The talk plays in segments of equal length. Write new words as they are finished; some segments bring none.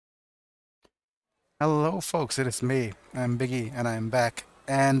Hello, folks. It is me. I'm Biggy, and I'm back.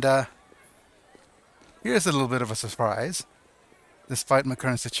 And here's a little bit of a surprise. Despite my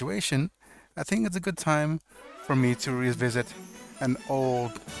current situation, I think it's a good time for me to revisit an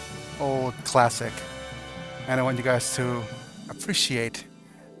old classic. And I want you guys to appreciate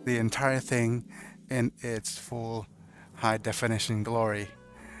the entire thing in its full high definition glory.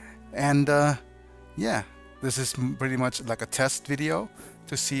 And yeah, this is pretty much like a test video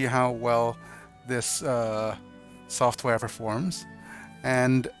to see how well this software performs.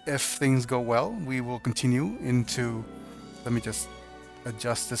 And if things go well, we will continue into, let me just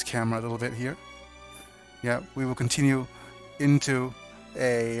adjust this camera a little bit here. Yeah, we will continue into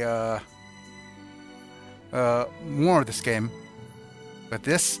a more of this game. But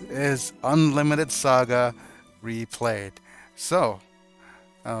this is Unlimited Saga replayed. So,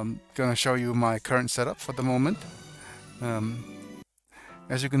 I'm gonna show you my current setup for the moment. Um,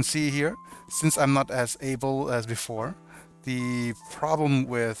 as you can see here, since I'm not as able as before, the problem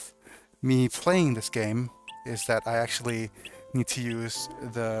with me playing this game is that I actually need to use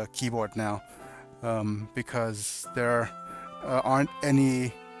the keyboard now, because there aren't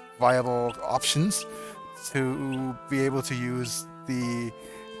any viable options to be able to use the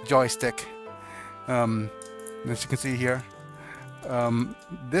joystick. As you can see here,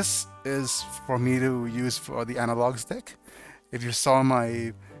 this is for me to use for the analog stick. If you saw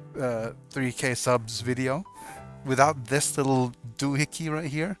my 3K subs video, without this little doohickey right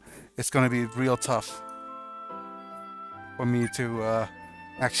here, it's going to be real tough for me to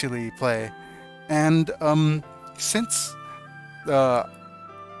actually play. And since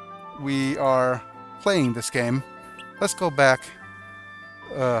we are playing this game, let's go back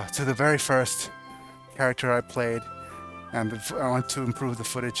to the very first character I played, and I want to improve the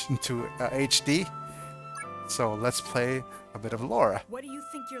footage into HD. So let's play a bit of Laura. What do you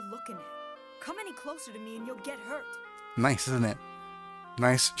think you're looking at? Come any closer to me and you'll get hurt. Nice, isn't it?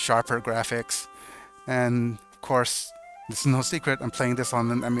 Nice, sharper graphics. And of course, this is no secret, I'm playing this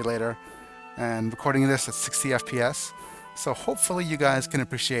on an emulator and recording this at 60 FPS. So hopefully you guys can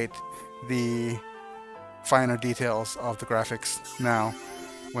appreciate the finer details of the graphics now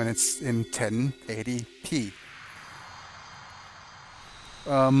when it's in 1080p.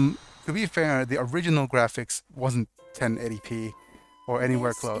 To be fair, the original graphics wasn't 1080p or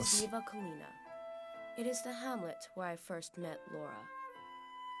anywhere close. This is Viva Colina. It is the hamlet where I first met Laura.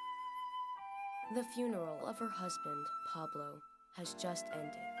 The funeral of her husband, Pablo, has just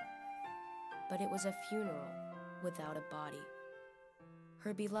ended. But it was a funeral without a body.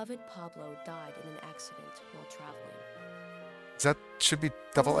 Her beloved Pablo died in an accident while traveling. That should be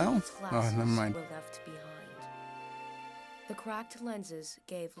double L? Oh, Glasses never mind. were left behind. The cracked lenses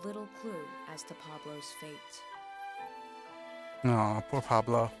gave little clue as to Pablo's fate. Oh, poor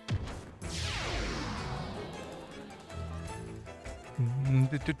Pablo.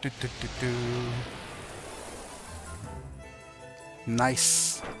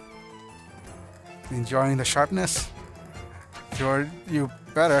 Nice. Enjoying the sharpness? Sure, you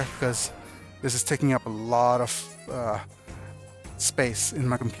better, because this is taking up a lot of space in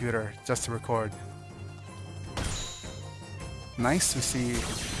my computer just to record. Nice, we see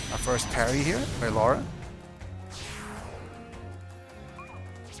our first parry here by Laura.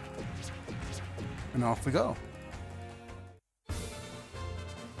 And off we go.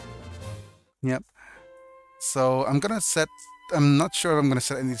 Yep. So I'm not sure if I'm gonna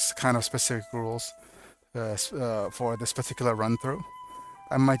set any kind of specific rules for this particular run through.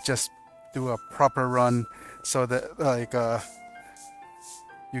 I might just do a proper run so that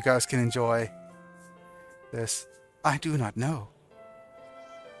you guys can enjoy this. I do not know.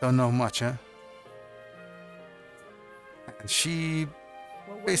 Don't know much, huh? And she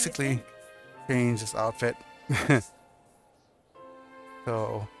basically changed his outfit.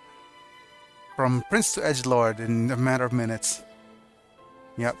 So, from Prince to Edgelord in a matter of minutes.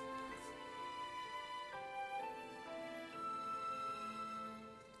 Yep.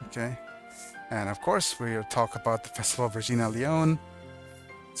 Okay. And of course, we'll talk about the Festival of Regina Leone.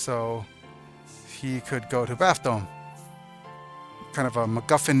 So, he could go to Vaftom. Kind of a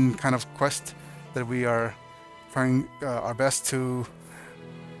MacGuffin kind of quest that we are trying our best to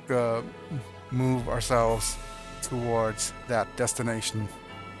move ourselves towards that destination.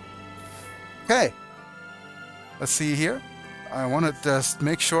 Okay, let's see here. I want to just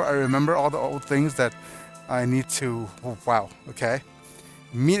make sure I remember all the old things that I need to. Oh, wow, okay.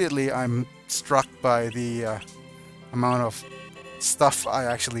 Immediately I'm struck by the amount of stuff I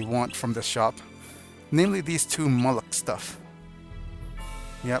actually want from this shop. Namely these two mullock stuff.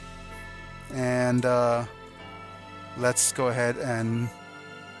 Yep. And let's go ahead and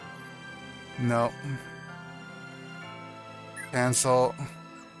No. Cancel.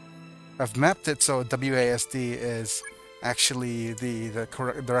 I've mapped it so WASD is actually the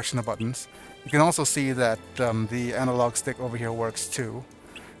correct direction of buttons. You can also see that the analog stick over here works too.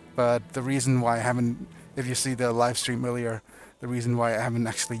 But the reason why I haven't, if you see the live stream earlier, the reason why I haven't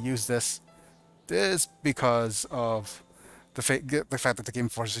actually used this is because of the fact that the game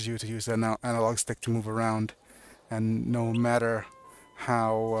forces you to use an analog stick to move around, and no matter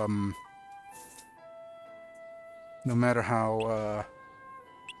how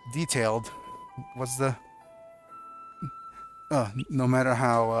detailed, what's the no matter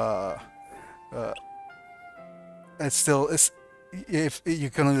how it's if you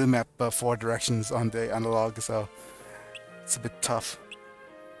can only map 4 directions on the analog, so it's a bit tough.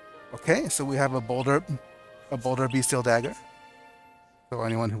 Okay, so we have a boulder B-steel dagger. So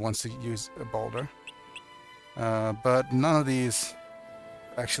anyone who wants to use a boulder, but none of these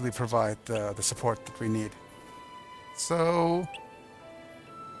actually provide the support that we need. So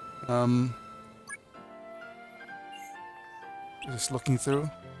just looking through.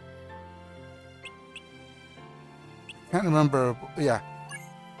 Can't remember. Yeah,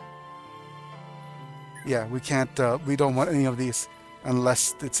 we can't. We don't want any of these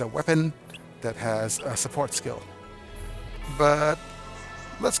unless it's a weapon that has a support skill. But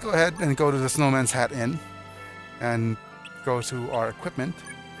let's go ahead and go to the Snowman's Hat Inn and go to our equipment.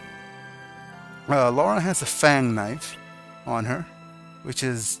 Laura has a fang knife on her, which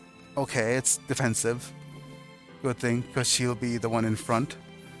is okay. It's defensive. Good thing, because she'll be the one in front.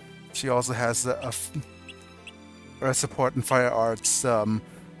 She also has a support in fire arts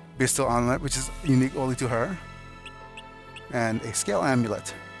pistol amulet, which is unique only to her, and a scale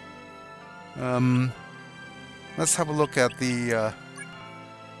amulet. Let's have a look at the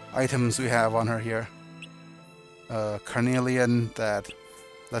items we have on her here. Carnelian that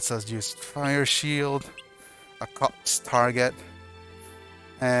lets us use fire shield, a cop's target,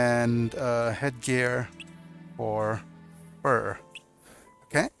 and headgear for fur.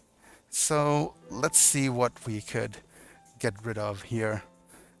 Okay, so let's see what we could get rid of here.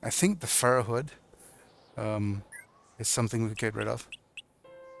 I think the fur hood is something we could get rid of,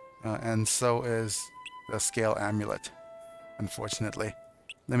 and so is the scale amulet, unfortunately.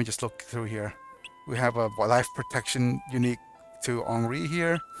 Let me just look through here. We have a life protection unique to Henri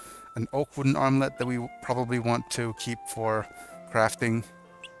here, an oak wooden armlet that we probably want to keep for crafting,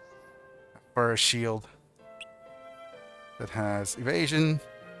 a fur shield that has evasion,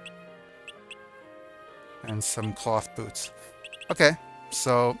 and some cloth boots. Okay,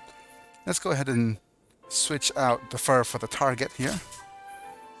 so let's go ahead and switch out the fur for the target here,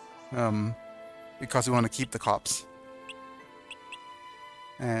 because we want to keep the cops.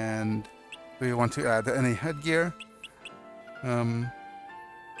 And we want to add any headgear.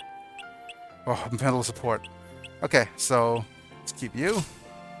 Oh, metal support. Okay, so let's keep you.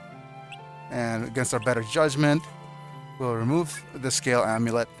 And against our better judgment, we'll remove the scale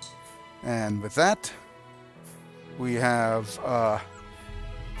amulet. And with that, we have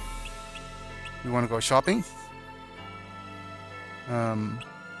we want to go shopping,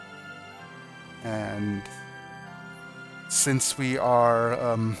 and since we are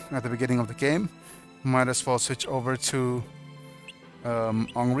at the beginning of the game, might as well switch over to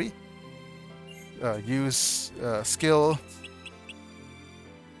Henri. Use skill.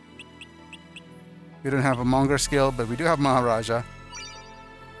 We don't have a Monger skill, but we do have Maharaja,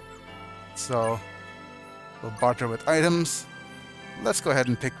 so we'll barter with items. Let's go ahead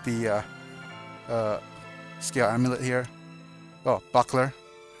and pick the scale amulet here. Oh, buckler.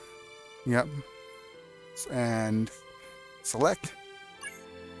 Yep. And select.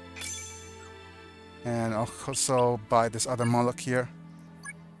 And I'll also buy this other Moloch here.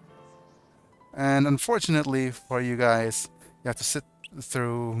 And unfortunately for you guys, you have to sit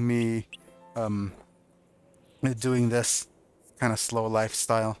through me doing this kind of slow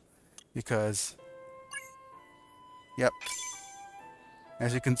lifestyle, because yep,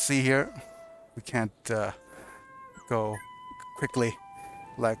 as you can see here, we can't go quickly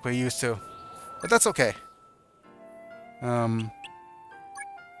like we used to, but that's okay.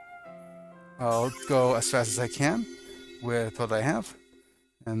 I'll go as fast as I can with what I have,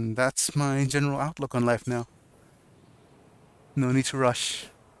 and that's my general outlook on life now. No need to rush.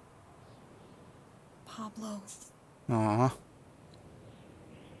 Pablo. Aww.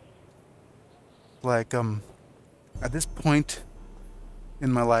 Like, at this point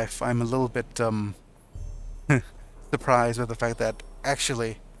in my life, I'm a little bit, surprised with the fact that,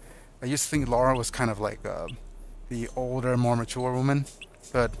 actually, I used to think Laura was kind of like, the older, more mature woman,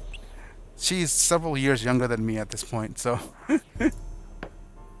 but she's several years younger than me at this point, so...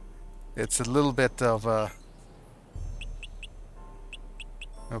 it's a little bit of a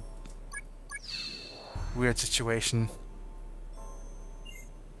weird situation.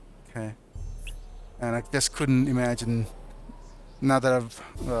 Okay. And I just couldn't imagine, now that I've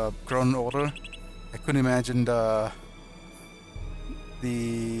grown older, I couldn't imagine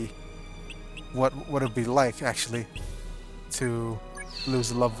what it'd be like actually to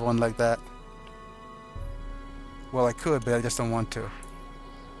lose a loved one like that. Well, I could, but I just don't want to.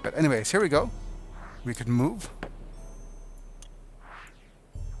 But anyways, here we go. We could move.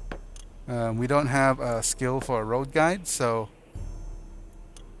 We don't have a skill for a road guide, so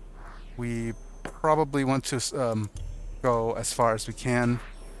we probably want to go as far as we can,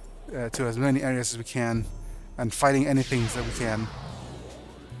 to as many areas as we can, and fighting anything that we can.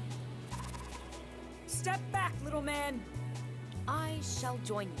 Step back, little man. I shall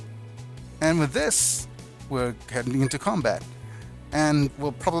join you. And with this, we're heading into combat. And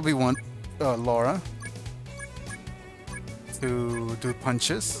we'll probably want Laura to do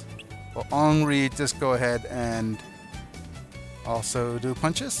punches. Well, Henri, just go ahead and also do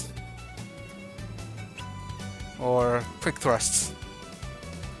punches. Or quick thrusts.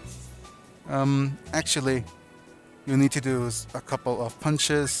 Actually, you need to do a couple of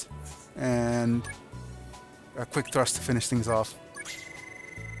punches and a quick thrust to finish things off.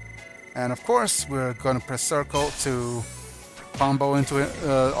 And of course, we're going to press circle to combo into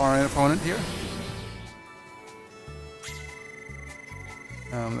our opponent here.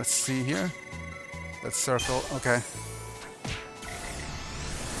 Let's see here. Let's circle. Okay.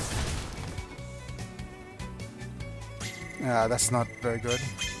 Yeah, that's not very good.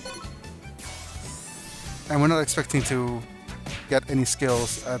 And we're not expecting to get any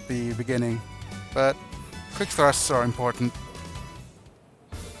skills at the beginning, but quick thrusts are important.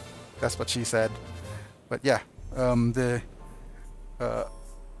 That's what she said. But yeah, the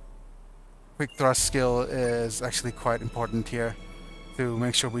quick thrust skill is actually quite important here to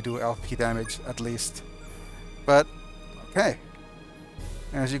make sure we do LP damage at least. But okay,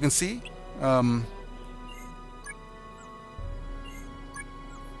 as you can see,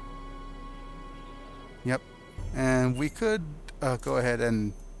 yep, and we could go ahead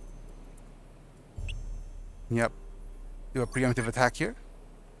and yep, do a preemptive attack here.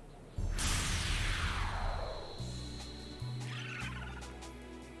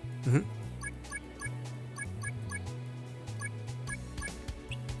 Mm-hmm.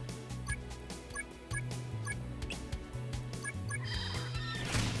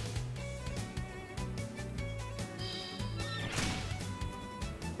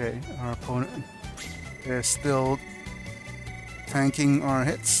 Okay, our opponent is still tanking our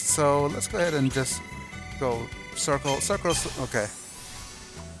hits, so let's go ahead and just go circle, circles. Okay.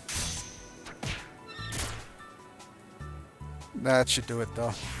 That should do it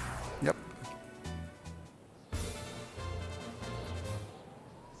though. Yep.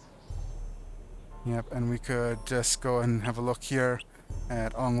 Yep, and we could just go and have a look here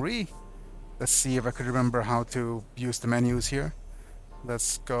at Henri. Let's see if I could remember how to use the menus here.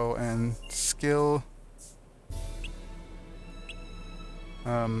 Let's go and skill.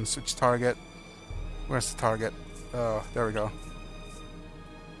 Switch target. Where's the target? Oh, there we go.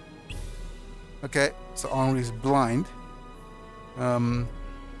 Okay, so Henri's blind.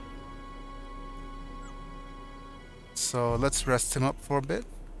 So let's rest him up for a bit.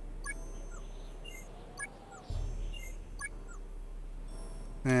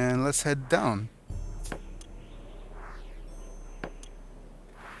 And let's head down.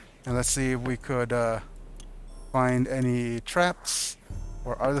 And let's see if we could find any traps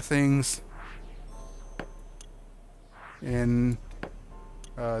or other things in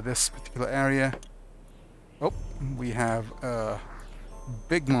this particular area. Oh, we have a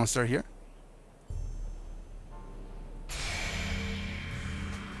big monster here.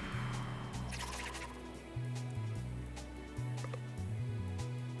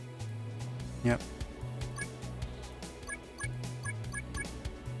 Yep.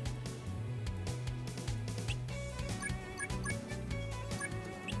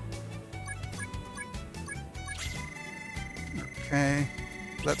 Okay,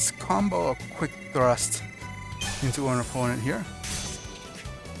 let's combo a quick thrust into our opponent here.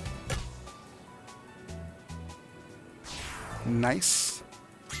 Nice.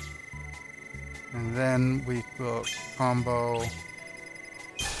 And then we will combo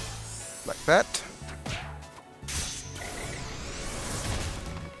like that.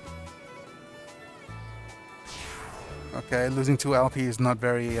 Okay, losing 2 LP is not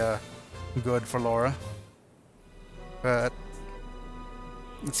very good for Laura. But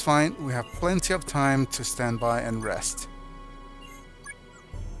it's fine, we have plenty of time to stand by and rest.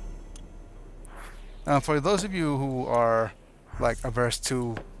 For those of you who are like averse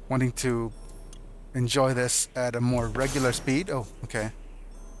to wanting to enjoy this at a more regular speed, oh, okay.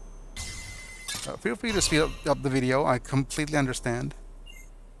 Feel free to speed up the video. I completely understand.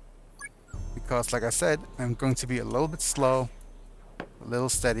 Because, like I said, I'm going to be a little bit slow, a little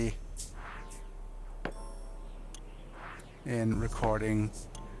steady in recording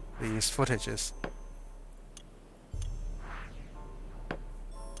these footages.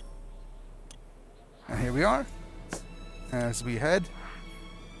 And here we are, as we head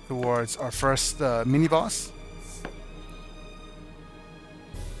towards our first mini-boss.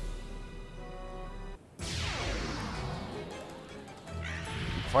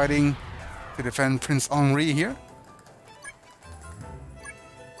 Fighting to defend Prince Henri here.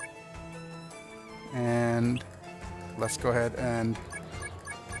 And let's go ahead and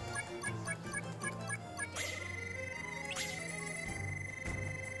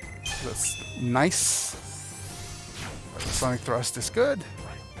that's nice. The Sonic Thrust is good.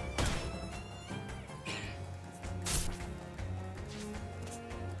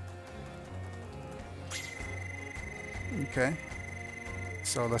 Okay.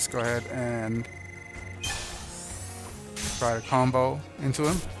 So let's go ahead and try to combo into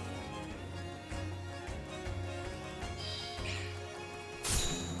him.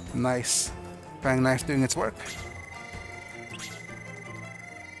 Nice. Fang knife doing its work.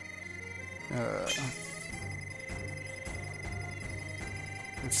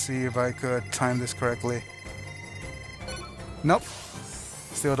 Let's see if I could time this correctly. Nope.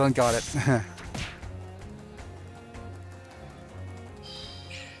 Still don't got it.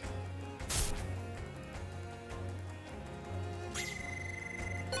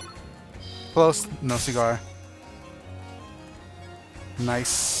 Close. No cigar.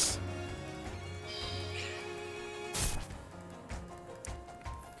 Nice.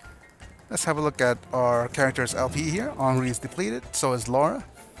 Let's have a look at our character's LP here. Henri is depleted, so is Laura.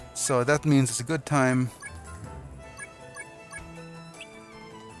 So that means it's a good time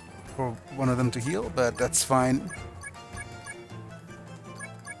for one of them to heal, but that's fine.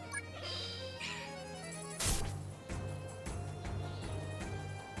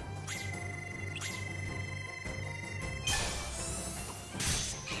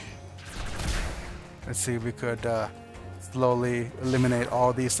 Let's see if we could slowly eliminate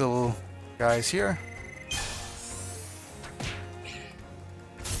all these little guys here.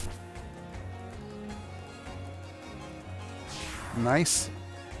 Nice.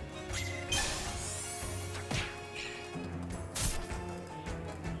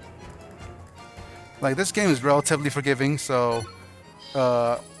 Like, this game is relatively forgiving, so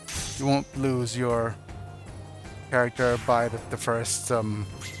you won't lose your character by the first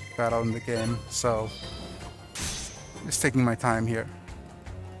battle in the game, so just taking my time here.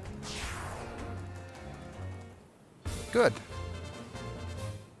 Good.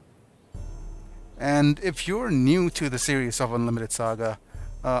 And if you're new to the series of Unlimited Saga,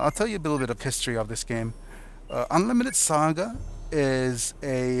 I'll tell you a little bit of history of this game. Unlimited Saga is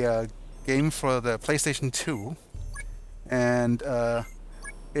a game for the PlayStation 2, and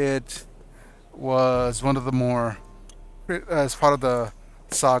it was one of the more, as part of the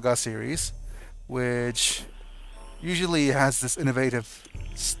Saga series, which usually has this innovative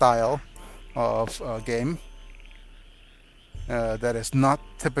style of game that is not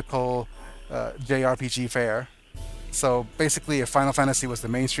typical JRPG fare. So basically, if Final Fantasy was the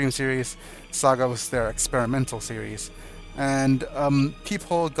mainstream series, Saga was their experimental series. And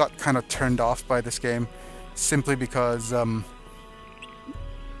people got kind of turned off by this game simply because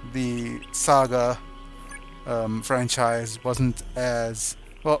the Saga franchise wasn't as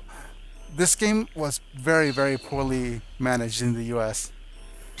well. This game was very, very poorly managed in the US,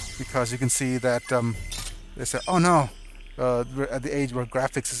 because you can see that they said, oh no, we're at the age where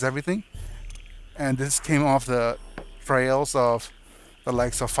graphics is everything. And this came off the trails of the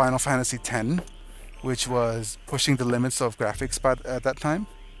likes of Final Fantasy X, which was pushing the limits of graphics at that time.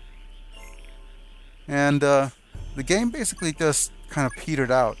 And the game basically just kind of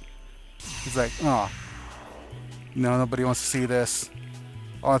petered out. It's like, oh, no, nobody wants to see this.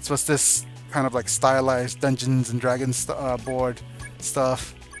 Oh, it's just this kind of like stylized Dungeons and Dragons board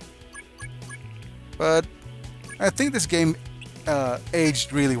stuff. But I think this game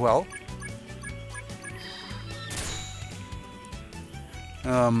aged really well.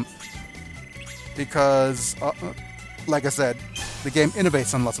 Because, like I said, the game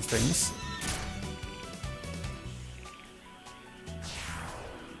innovates on lots of things.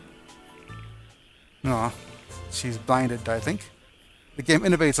 No, she's blinded, I think. The game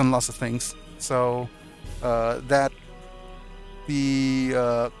innovates on lots of things, so that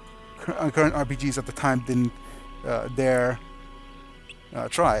the current RPGs at the time didn't dare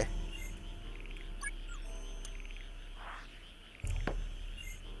try.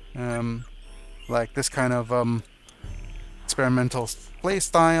 Like this kind of experimental play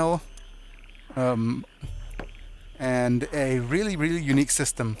style, and a really unique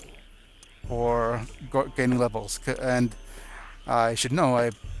system for gaining levels. And I should know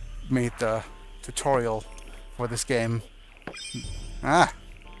I made the tutorial for this game.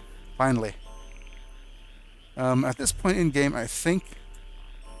 Finally. At this point in game, I think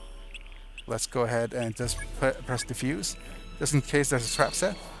let's go ahead and just press defuse, just in case there's a trap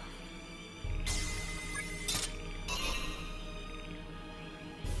set.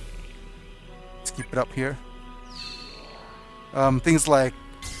 Let's keep it up here. Things like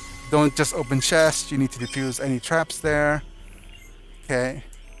don't just open chests, you need to defuse any traps there. Okay.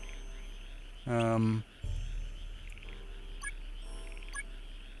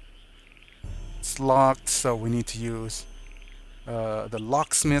 It's locked, so we need to use the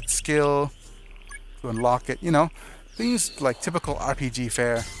locksmith skill to unlock it. You know, things like typical RPG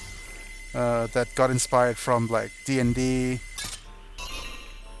fare that got inspired from like D&D.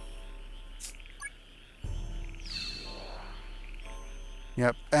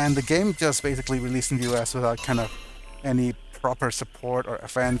 Yep, and the game just basically released in the US without kind of any proper support or a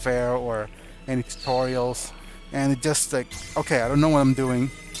fanfare or any tutorials. And it just like, okay, I don't know what I'm doing.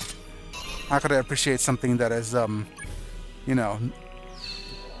 How could I appreciate something that is, you know,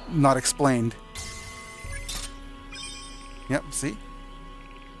 not explained? Yep, see?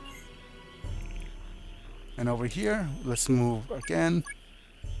 And over here, let's move again.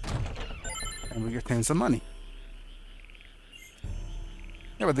 And we get some money.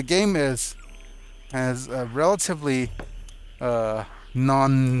 Yeah, but the game has a relatively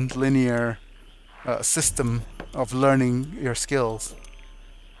non-linear system of learning your skills,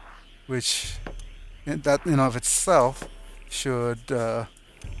 which that in of itself should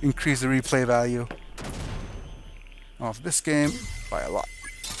increase the replay value of this game by a lot.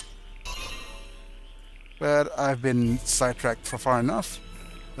 But I've been sidetracked for far enough.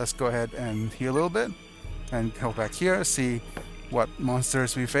 Let's go ahead and heal a little bit and go back here, see what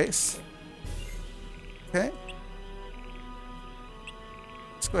monsters we face. Okay.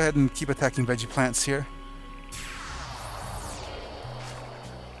 Let's go ahead and keep attacking veggie plants here.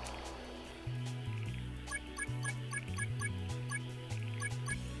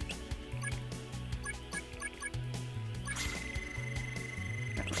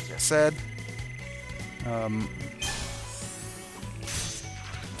 And like I said,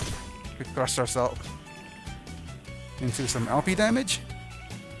 we thrust ourselves into some LP damage,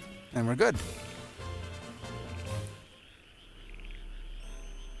 and we're good.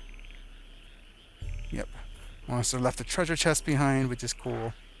 Yep. Monster left a treasure chest behind, which is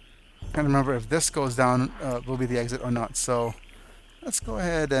cool. Can't remember if this goes down will be the exit or not, so let's go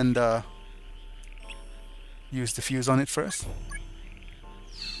ahead and use the fuse on it first.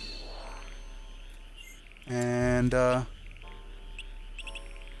 And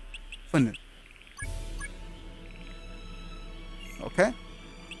flint it. Okay.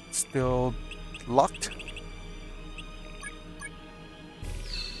 Still locked.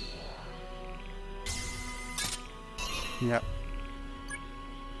 Yep.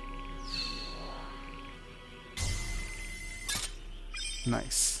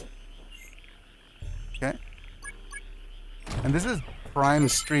 Nice. Okay. And this is prime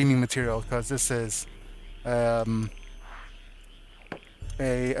streaming material because this is an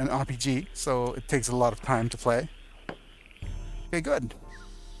RPG, so it takes a lot of time to play. Okay, good.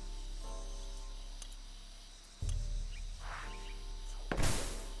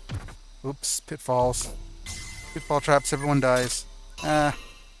 Oops, pitfalls. Pitfall traps, everyone dies. It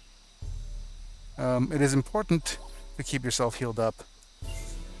is important to keep yourself healed up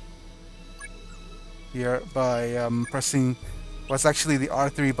here by pressing what's actually the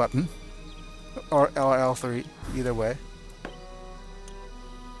R3 button, or L3, either way.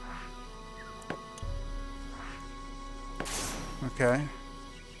 Okay.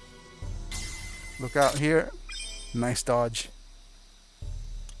 Look out here. Nice dodge.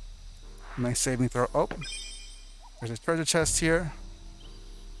 Nice saving throw. Oh, there's a treasure chest here.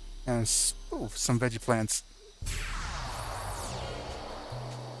 And ooh, some veggie plants.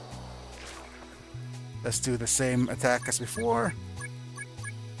 Let's do the same attack as before.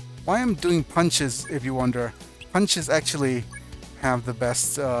 Why I'm doing punches, if you wonder. Punches actually have the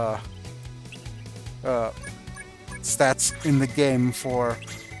best stats in the game for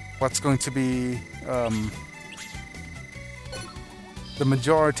what's going to be the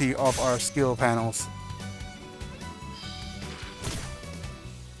majority of our skill panels.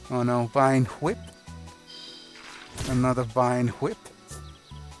 Oh no, Vine Whip. Another Vine Whip.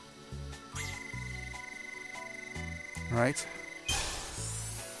 Right.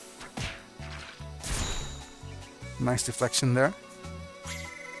 Nice deflection there.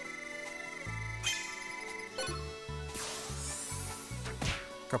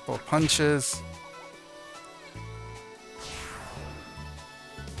 Couple of punches.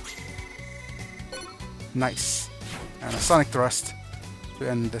 Nice. And a Sonic Thrust to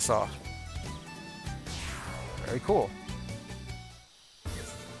end this off. Very cool.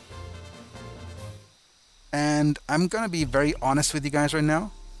 And I'm gonna be very honest with you guys right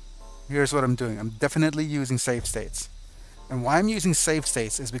now. Here's what I'm doing. I'm definitely using save states. And why I'm using save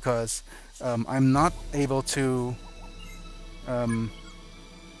states is because I'm not able to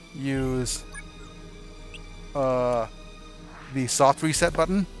use the soft reset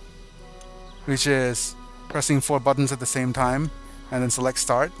button, which is pressing 4 buttons at the same time and then select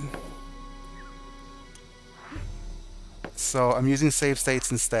start. So I'm using save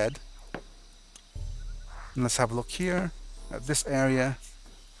states instead. And let's have a look here at this area.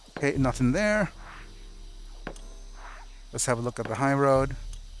 Okay, nothing there. Let's have a look at the high road.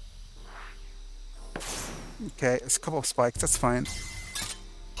 Okay, it's a couple of spikes, that's fine.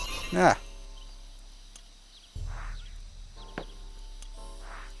 Yeah.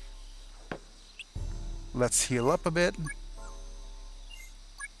 Let's heal up a bit.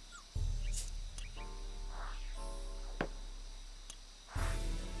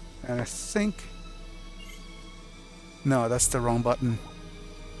 And I think... No, that's the wrong button.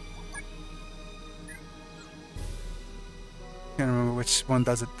 Can't remember which one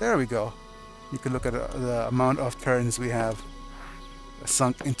does it. There we go. You can look at the amount of turns we have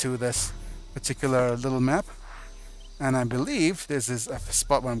sunk into this particular little map. And I believe this is a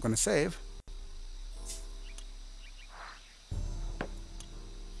spot where I'm going to save.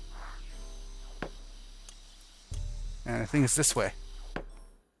 And I think it's this way.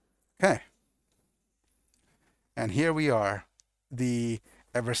 Okay. And here we are, the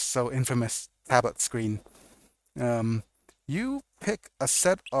ever so infamous tablet screen. You pick a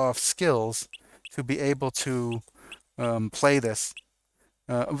set of skills to be able to play this,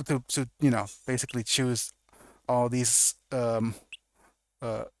 to you know, basically choose all these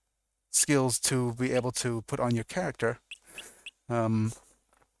skills to be able to put on your character. And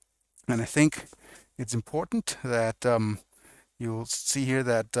I think it's important that you'll see here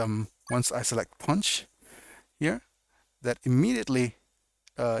that once I select punch here, that immediately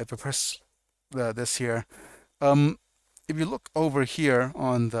if I press this here, if you look over here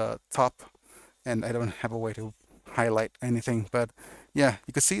on the top, and I don't have a way to highlight anything, but yeah,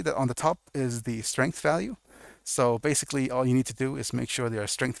 you can see that on the top is the strength value. So basically all you need to do is make sure their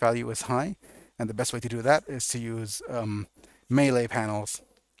strength value is high, and the best way to do that is to use melee panels.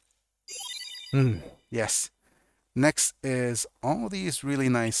 Yes. Next is all these really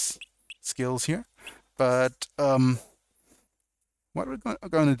nice skills here, but what we're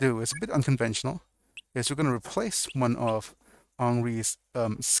going to do is a bit unconventional. Is we're going to replace one of Henri's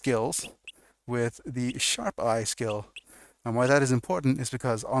skills with the Sharp Eye skill. And why that is important is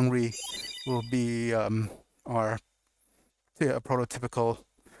because Henri will be our prototypical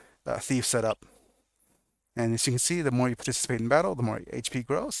thief setup. And as you can see, the more you participate in battle, the more your HP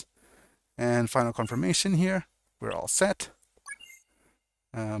grows. And final confirmation here, we're all set.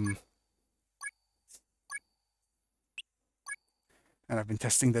 And I've been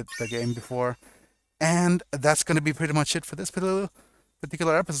testing the game before. And that's going to be pretty much it for this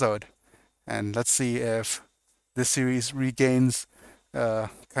particular episode. And let's see if this series regains kind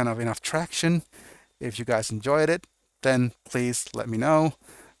of enough traction. If you guys enjoyed it, then please let me know.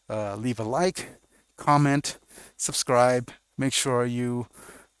 Leave a like, comment, subscribe. Make sure you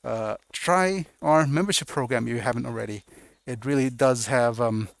try our membership program if you haven't already. It really does have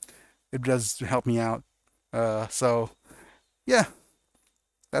it does help me out. So yeah,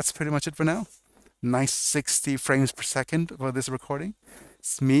 that's pretty much it for now. Nice 60 frames per second for this recording.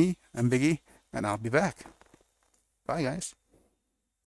 It's me, I'm Biggy, and I'll be back. Bye guys.